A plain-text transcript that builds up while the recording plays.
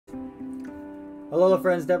Alola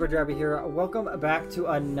friends, DapperDraby here. Welcome back to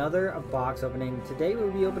another box opening. Today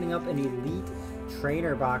we'll be opening up an Elite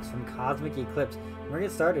Trainer box from Cosmic Eclipse. We're going to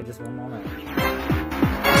get started in just one moment.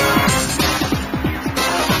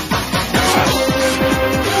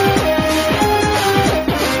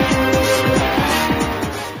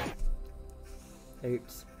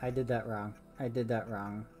 Oops, I did that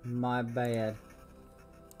wrong. My bad.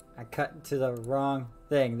 I cut to the wrong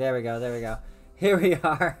thing. There we go. Here we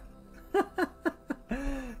are.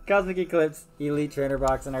 Cosmic Eclipse Elite Trainer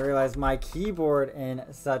box, and I realized my keyboard and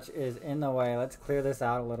such is in the way. Let's clear this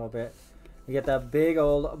out a little bit. We get that big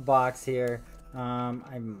old box here.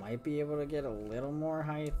 I might be able to get a little more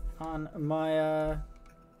height on my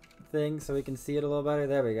thing so we can see it a little better.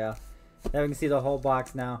 There we go. Now we can see the whole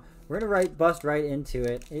box now. We're gonna bust right into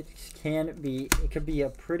it. It could be a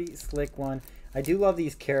pretty slick one. I do love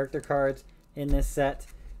these character cards in this set.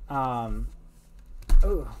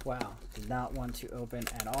 Oh, wow. Did not want to open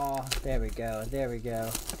at all. There we go.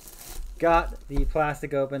 Got the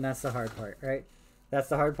plastic open. That's the hard part, right? That's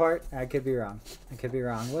the hard part? I could be wrong.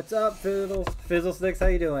 What's up, Fizzle Sticks? How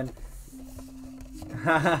you doing?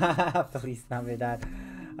 Please not be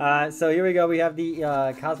that. So here we go. We have the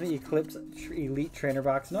Cosmic Eclipse Elite Trainer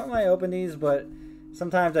box. Normally I open these, but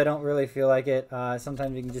sometimes I don't really feel like it.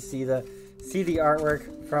 Sometimes you can just see the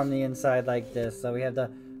artwork from the inside like this. So we have the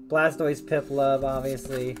Blastoise, Piplup,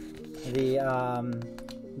 obviously.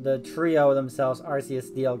 The trio themselves,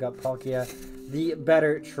 Arceus, Dialga, Palkia. The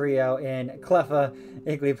better trio in Cleffa,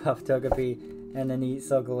 Igglybuff, Togepi, and then the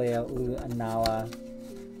Solgaleo, Lunala,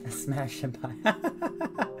 Smash and Pie.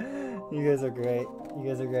 You guys are great.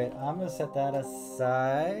 I'm gonna set that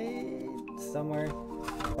aside somewhere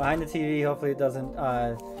behind the TV. Hopefully it doesn't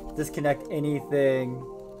disconnect anything.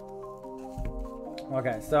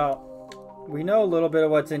 Okay, so we know a little bit of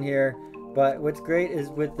what's in here, but what's great is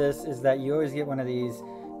with this is that you always get one of these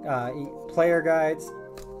player guides.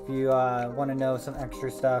 If you want to know some extra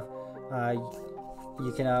stuff,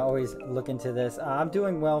 you can always look into this. I'm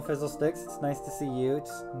doing well, Fizzle Sticks. It's nice to see you.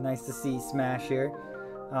 It's nice to see Smash here.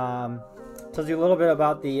 Tells you a little bit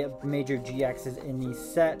about the major GXs in the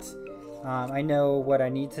set. I know what I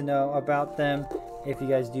need to know about them. If you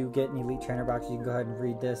guys do get an Elite Trainer box, you can go ahead and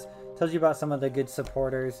read this. Tells you about some of the good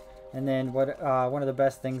supporters. And then what one of the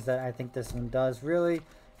best things that I think this one does really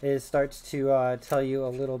is starts to tell you a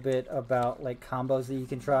little bit about like combos that you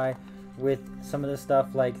can try with some of the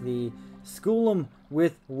stuff, like the School 'em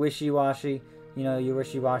with Wishy-Washy. You know, your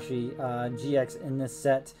Wishy-Washy GX in this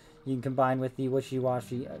set you can combine with the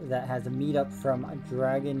Wishy-Washy that has a meetup from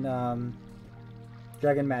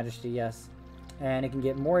Dragon Majesty, yes. And it can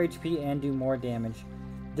get more HP and do more damage.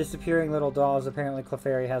 Disappearing Little Dolls, apparently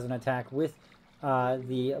Clefairy has an attack with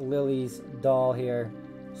the Lily's doll here,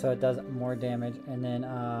 so it does more damage. And then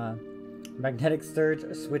Magnetic Surge,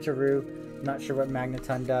 Switcheroo. Not sure what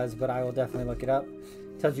Magneton does, but I will definitely look it up.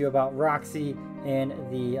 Tells you about Roxy and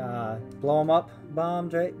the blow 'em up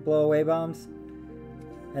bombs, right? Blow away bombs.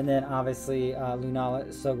 And then obviously Lunala,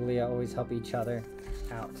 Solgaleo always help each other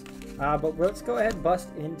out. But let's go ahead and bust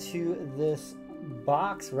into this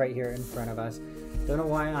box right here in front of us. Don't know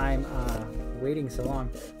why I'm waiting so long.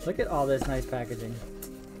 Look at all this nice packaging.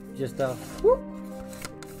 Just whoop.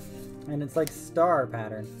 And it's like star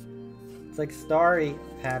pattern. It's like starry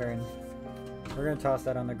pattern. We're gonna toss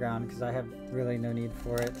that on the ground because I have really no need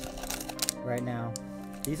for it right now.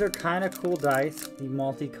 These are kind of cool dice, the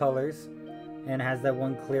multicolors, and it has that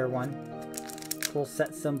one clear one. Cool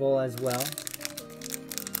set symbol as well.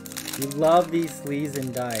 You love these sleeves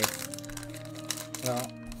and dice.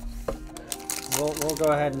 Well, we'll go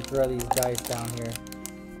ahead and throw these dice down here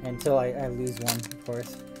until I lose one, of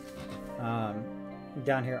course.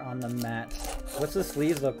 Down here on the mat. What's the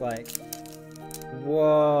sleeves look like?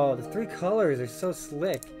 Whoa, the three colors are so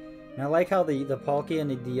slick. And I like how the Palkia and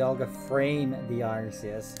the Dialga frame the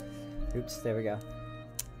Arceus. Oops, there we go.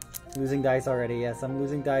 Losing dice already. Yes, I'm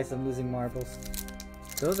losing dice. I'm losing marbles.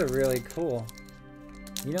 Those are really cool.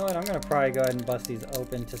 You know what? I'm gonna probably go ahead and bust these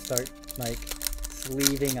open to start like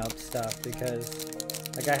sleeving up stuff, because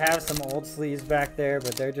like I have some old sleeves back there,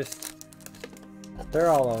 but they're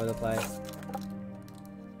all over the place.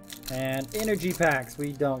 And energy packs.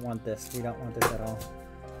 We don't want this. We don't want this at all.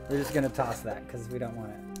 We're just gonna toss that because we don't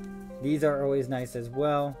want it. These are always nice as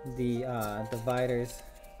well. The dividers.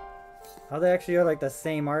 Oh, they actually are like the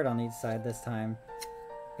same art on each side this time.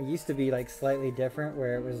 It used to be like slightly different,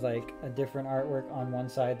 where it was like a different artwork on one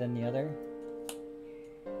side than the other.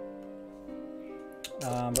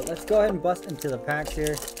 But let's go ahead and bust into the packs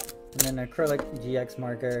here. And then an acrylic GX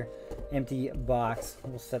marker, empty box.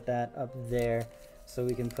 We'll set that up there so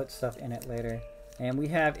we can put stuff in it later. And we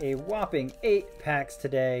have a whopping 8 packs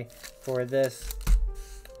today for this.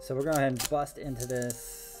 So we're going to go ahead and bust into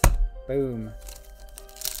this. Boom.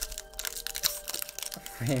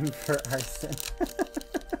 Frame for arson.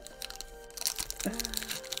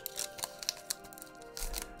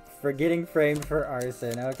 For getting framed for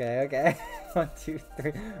arson. Okay, okay. 1, 2,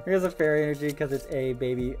 3. Here's a fairy energy because it's a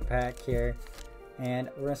baby pack here. And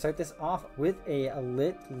we're going to start this off with a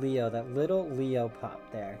lit Leo. That little Leo pop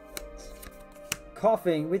there.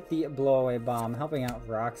 Coughing with the blowaway bomb. Helping out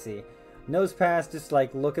Roxy. Nose pass, just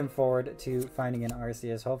like looking forward to finding an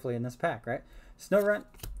Arceus. Hopefully in this pack, right? Snorunt.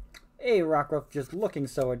 A Rockruff just looking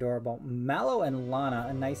so adorable. Mallow and Lana,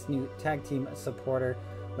 a nice new tag team supporter.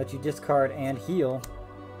 Let you discard and heal.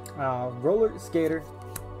 Roller Skater.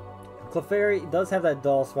 Clefairy does have that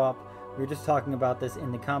doll swap. We were just talking about this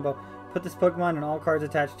in the combo. Put this Pokemon and all cards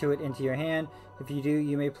attached to it into your hand. If you do,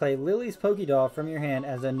 you may play Lily's Pokédoll from your hand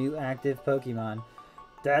as a new active Pokemon.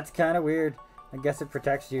 That's kind of weird. I guess it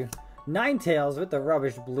protects you. Ninetales with the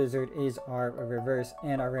Rubbish Blizzard is our reverse.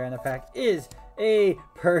 And our rare in the pack is a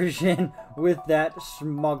Persian with that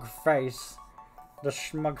smug face. The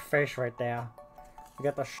smug face right there. We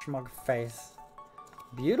got the smug face.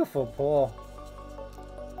 Beautiful pull.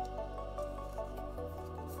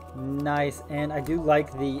 Nice. And I do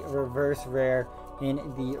like the reverse rare in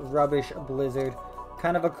the Rubbish Blizzard.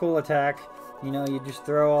 Kind of a cool attack. You know, you just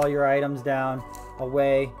throw all your items down,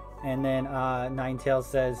 away, and then Ninetales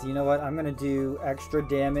says, you know what, I'm going to do extra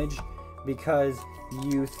damage because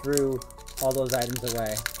you threw all those items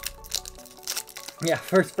away. Yeah,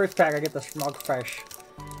 first pack I get the smug face.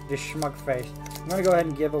 The smug face. I'm going to go ahead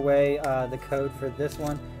and give away the code for this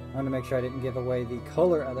one. I want to make sure I didn't give away the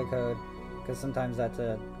color of the code, because sometimes that's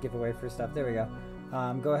a giveaway for stuff. There we go.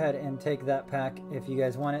 Go ahead and take that pack if you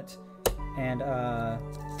guys want it. And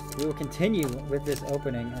we will continue with this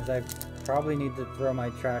opening, as I probably need to throw my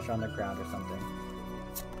trash on the ground or something.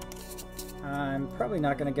 I'm probably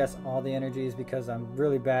not going to guess all the energies because I'm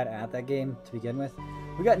really bad at that game to begin with.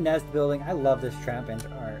 We got Nest Building. I love this Trapinch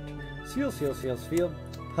art. Seal.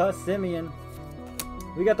 Passimian.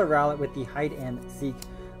 We got the Rowlet with the Hide and Seek.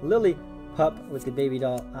 Lily Pup with the baby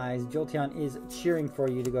doll eyes. Jolteon is cheering for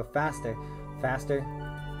you to go faster.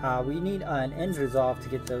 We need an End Resolve to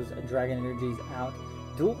get those Dragon energies out.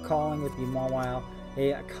 Dual Calling with the Mawile.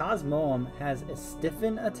 A Cosmoem has a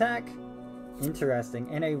Stiffen attack. Interesting.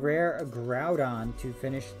 And a rare Groudon to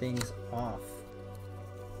finish things off.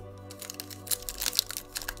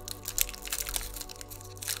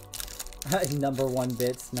 Number 1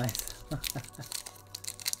 bits. Nice.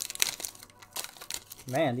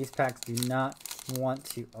 Man, these packs do not want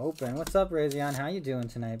to open. What's up, Razyeon? How you doing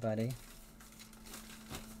tonight, buddy?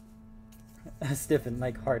 Stiffen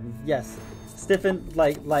like harden. Yes. Stiffen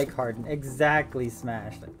like harden. Exactly,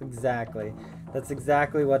 Smash. Exactly. That's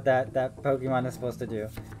exactly what that Pokemon is supposed to do.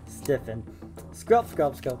 Stiffen. Sculpt.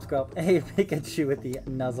 A Pikachu with the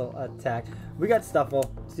Nuzzle attack. We got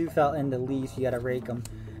Stuffle. Sufel and the leash. You gotta rake them.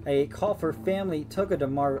 A Call for Family.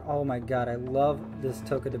 Tokidamaru. Oh my god, I love this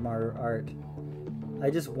Tokidamaru art. I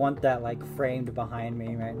just want that like framed behind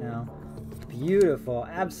me right now. Beautiful.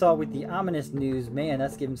 Absol with the ominous news. Man,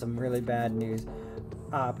 that's giving some really bad news.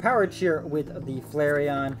 Power Cheer with the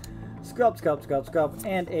Flareon. Sculpt.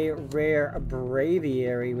 And a rare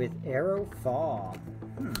Braviary with Arrow Fall.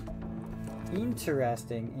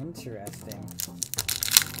 Interesting.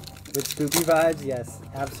 With spoopy vibes, yes.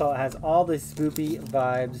 Absol has all the spoopy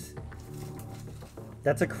vibes.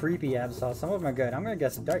 That's a creepy Absol. Some of them are good. I'm going to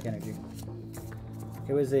guess a Dark Energy.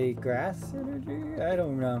 It was a Grass Energy? I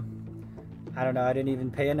don't know. I didn't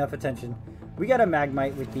even pay enough attention. We got a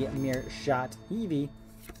Magmite with the Mirror Shot. Eevee.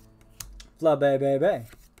 Flabébé.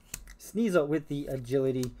 Sneasel with the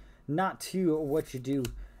Agility. Not to what you do.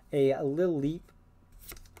 A Lil Leap.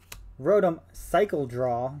 Rotom Cycle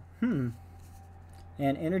Draw. And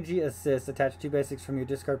Energy Assist. Attach 2 basics from your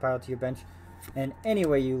discard pile to your bench. And any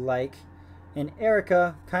way you like. And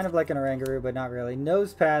Erica. Kind of like an Oranguru, but not really.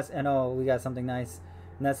 Nose Pass. And oh, we got something nice.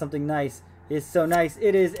 And that something nice is so nice.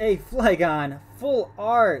 It is a Flygon full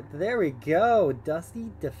art. There we go.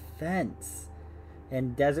 Dusty Defense.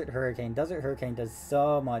 And Desert Hurricane. Desert Hurricane does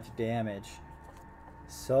so much damage.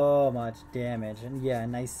 And yeah,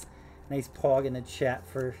 nice pog in the chat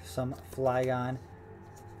for some Flygon.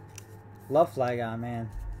 Love Flygon, man.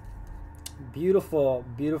 Beautiful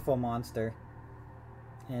monster.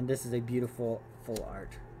 And this is a beautiful full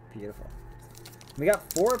art. Beautiful. We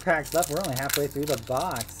got 4 packs left. We're only halfway through the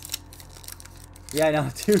box. Yeah, I know.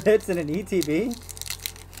 2 hits and an ETB.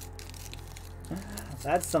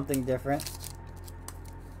 That's something different.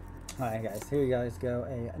 Alright, guys. Here you guys go.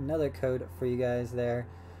 Another code for you guys there.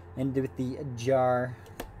 into the jar.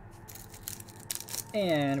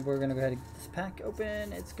 And we're going to go ahead and get this pack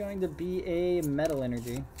open. It's going to be a Metal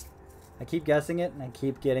Energy. I keep guessing it, and I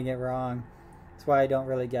keep getting it wrong. That's why I don't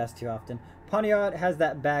really guess too often. Pawniard has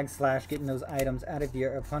that bag slash, getting those items out of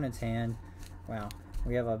your opponent's hand. Wow,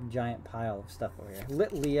 we have a giant pile of stuff over here.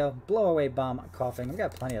 Lit Leo, Blow Away Bomb, Coughing. We've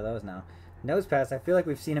got plenty of those now. Nose Pass, I feel like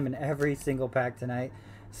we've seen him in every single pack tonight.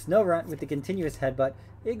 Snorunt with the continuous headbutt.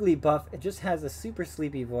 Igglybuff, it just has a super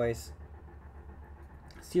sleepy voice.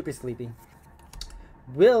 Super sleepy.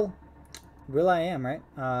 Will I am, right?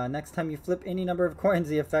 Next time you flip any number of coins,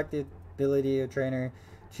 the affected ability of trainer,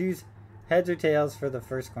 choose heads or tails for the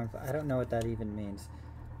first coin. I don't know what that even means.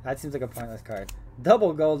 That seems like a pointless card.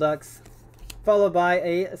 Double Golducks, followed by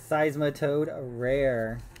a Seismitoad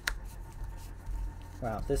rare.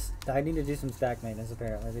 Wow, I need to do some stack maintenance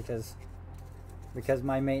apparently because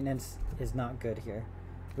my maintenance is not good here.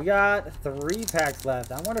 We got 3 packs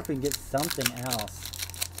left. I wonder if we can get something else.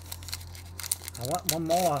 I want one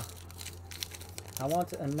more. I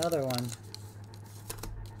want another one.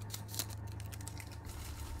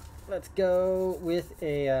 Let's go with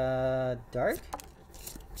a dark.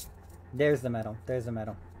 There's the metal. There's the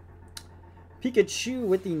metal. Pikachu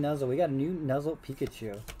with the Nuzzle. We got a new Nuzzle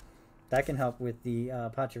Pikachu. That can help with the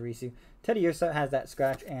Pachirisu. Teddy Ursa has that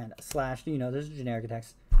scratch and slash. You know, there's generic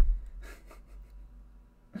attacks.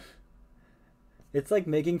 It's like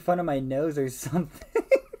making fun of my nose or something.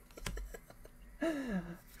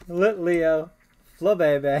 Lit Leo,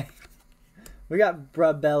 Flabebe. We got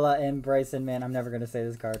Brabella and Bryson. Man, I'm never going to say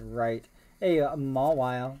this card right. A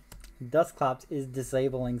Mawile. Dusclops is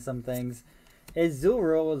disabling some things.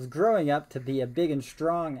 Azurill is growing up to be a big and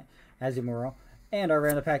strong Azumarill. And our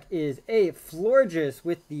random pack is a Florges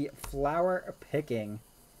with the flower picking.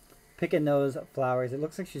 Picking those flowers. It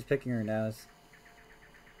looks like she's picking her nose.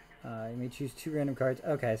 You may choose 2 random cards.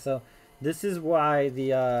 Okay, so this is why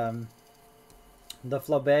the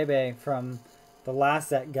Flabebe from the last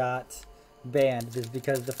set got banned, is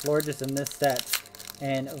because the Florges in this set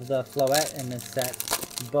and the Floette in this set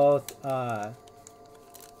both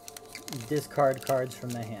discard cards from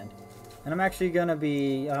the hand. And I'm actually gonna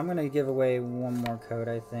give away one more code,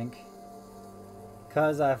 I think,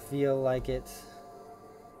 cause I feel like it.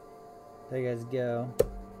 There you guys go.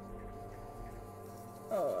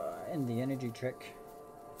 Oh, and the energy trick.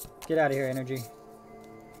 Get out of here, energy.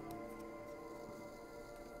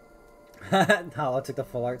 Hala took the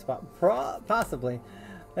full art spot. Possibly.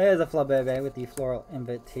 There's a Flabebe with the Floral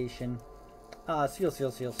Invitation.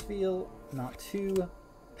 Spheal. Not 2.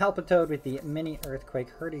 Palpitoad with the Mini Earthquake.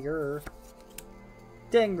 Herdier.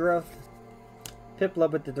 Dengrowth.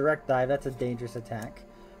 Piplup with the Direct Dive. That's a dangerous attack.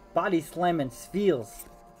 Body Slam and Spheals.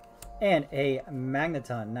 And a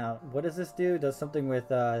Magneton. Now, what does this do? It does something with,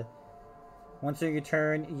 once during your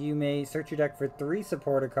turn, you may search your deck for 3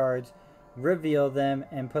 supporter cards, reveal them,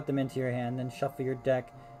 and put them into your hand, then shuffle your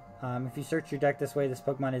deck. If you search your deck this way, this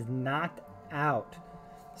Pokemon is knocked out.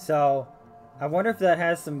 So, I wonder if that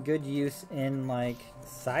has some good use in, like,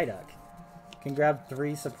 Psyduck. You can grab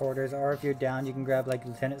 3 supporters, or if you're down, you can grab, like,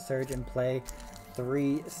 Lieutenant Surge and play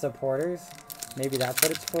 3 supporters. Maybe that's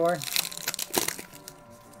what it's for.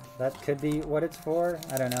 That could be what it's for.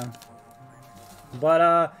 I don't know.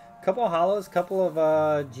 But, couple of Hollows, couple of,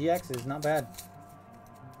 GXs. Not bad.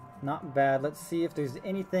 Not bad. Let's see if there's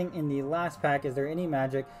anything in the last pack. Is there any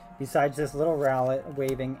magic besides this little Rowlet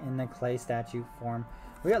waving in the clay statue form?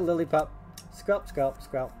 We got Lillipup. Sculpt.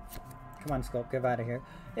 Come on, Sculpt. Get out of here.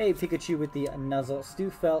 Hey, Pikachu with the Nuzzle.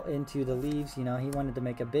 Stu fell into the leaves. You know, he wanted to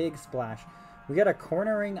make a big splash. We got a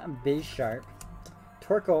Cornering Bizsharp.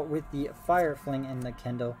 Torkoal with the Fire Fling and the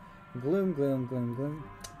Kendall. Gloom.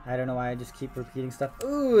 I don't know why I just keep repeating stuff.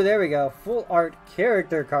 Ooh, there we go. Full art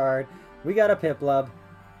character card. We got a Piplup.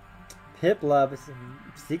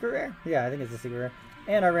 Secret rare? Yeah, I think it's a secret rare.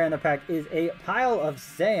 And our random pack is a pile of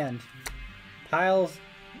sand. Piles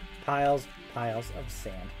of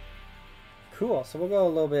sand. Cool. So we'll go a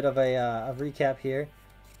little bit of a recap here.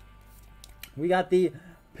 We got the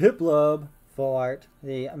Piplup full art,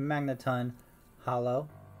 the Magneton Hollow.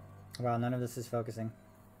 Wow, none of this is focusing.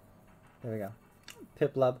 There we go.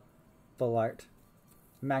 Piplup full art,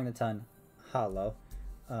 Magneton Hollow,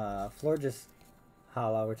 Florges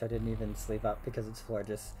Hollow, which I didn't even sleep up because it's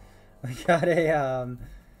Florges. We got a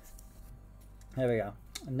there we go,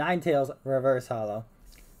 Ninetales Reverse Hollow.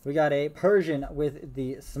 We got a Persian with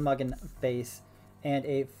the Smuggin face and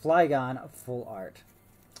a Flygon full art.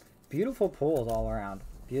 Beautiful pulls all around.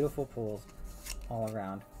 Beautiful pulls all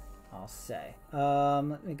around, I'll say.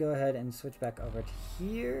 Let me go ahead and switch back over to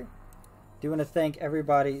here. Do want to thank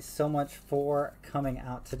everybody so much for coming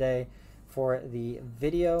out today, for the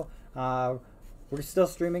video. We're still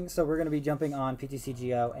streaming, so we're going to be jumping on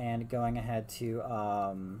Ptcgo and going ahead to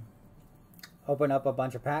open up a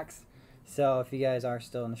bunch of packs. So if you guys are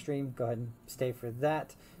still in the stream, go ahead and stay for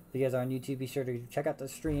that. If you guys are on YouTube, be sure to check out the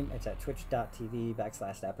stream. It's at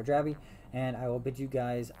twitch.tv/DapperDraby. And I will bid you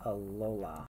guys alola.